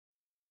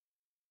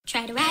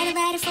Tried to write a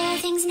letter full of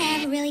things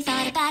never really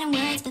thought about in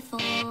words before.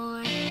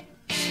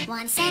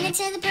 Want to send it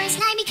to the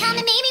person I become,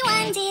 and maybe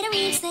one day to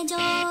reach the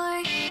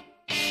door.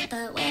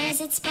 But where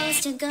is it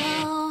supposed to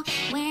go?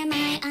 Where am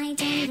I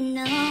don't even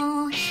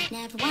know.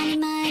 Never wanted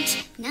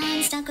much, but now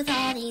I'm stuck with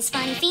all these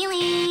funny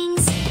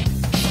feelings.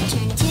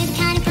 Turned into the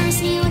kind of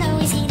person you would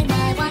always hate it, but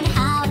I wonder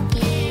how it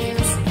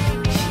feels.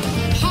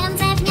 Good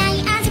heavens, I've now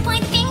you as you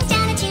point the things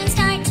down at you and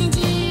start to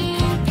dear.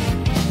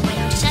 Why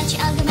don't you shut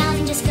your ugly mouth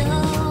and just go?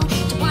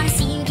 Don't wanna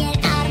see you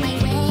get out of my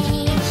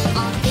way.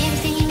 All the bigger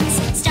things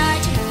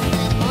start to hurt,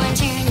 the more I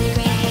turn to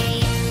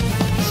gray.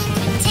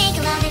 Couldn't take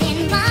a love that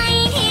didn't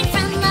mind, hid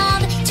from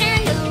love,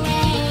 turned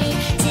away.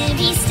 To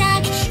be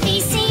stuck,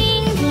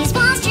 facing these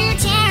walls, your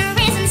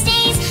terrorism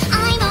stays.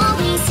 I'm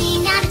always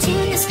seeing out of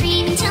tune to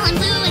scream until I'm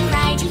blue and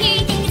cry. To hear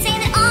you think and say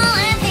that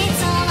all of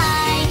it's a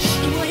lie.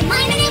 You wouldn't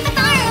mind it if I'm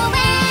far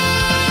away.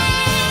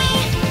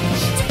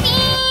 To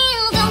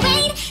feel the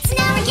weight, so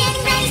now we're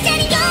getting ready,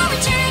 steady, go,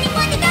 returning.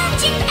 What the go,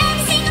 cheap for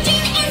every single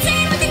dream that ends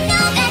in with a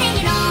no, that ain't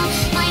it all.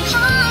 My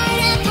heart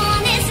upon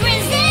this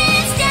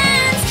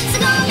resistance, so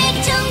go make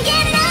it, don't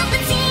get it up.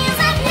 But seals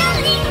up,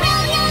 melody,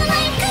 rebellion,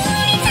 like coup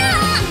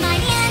d'etat. By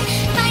the end,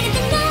 fighting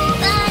that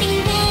nobody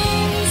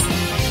wins.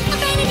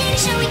 Afraid I didn't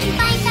show we can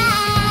fight back.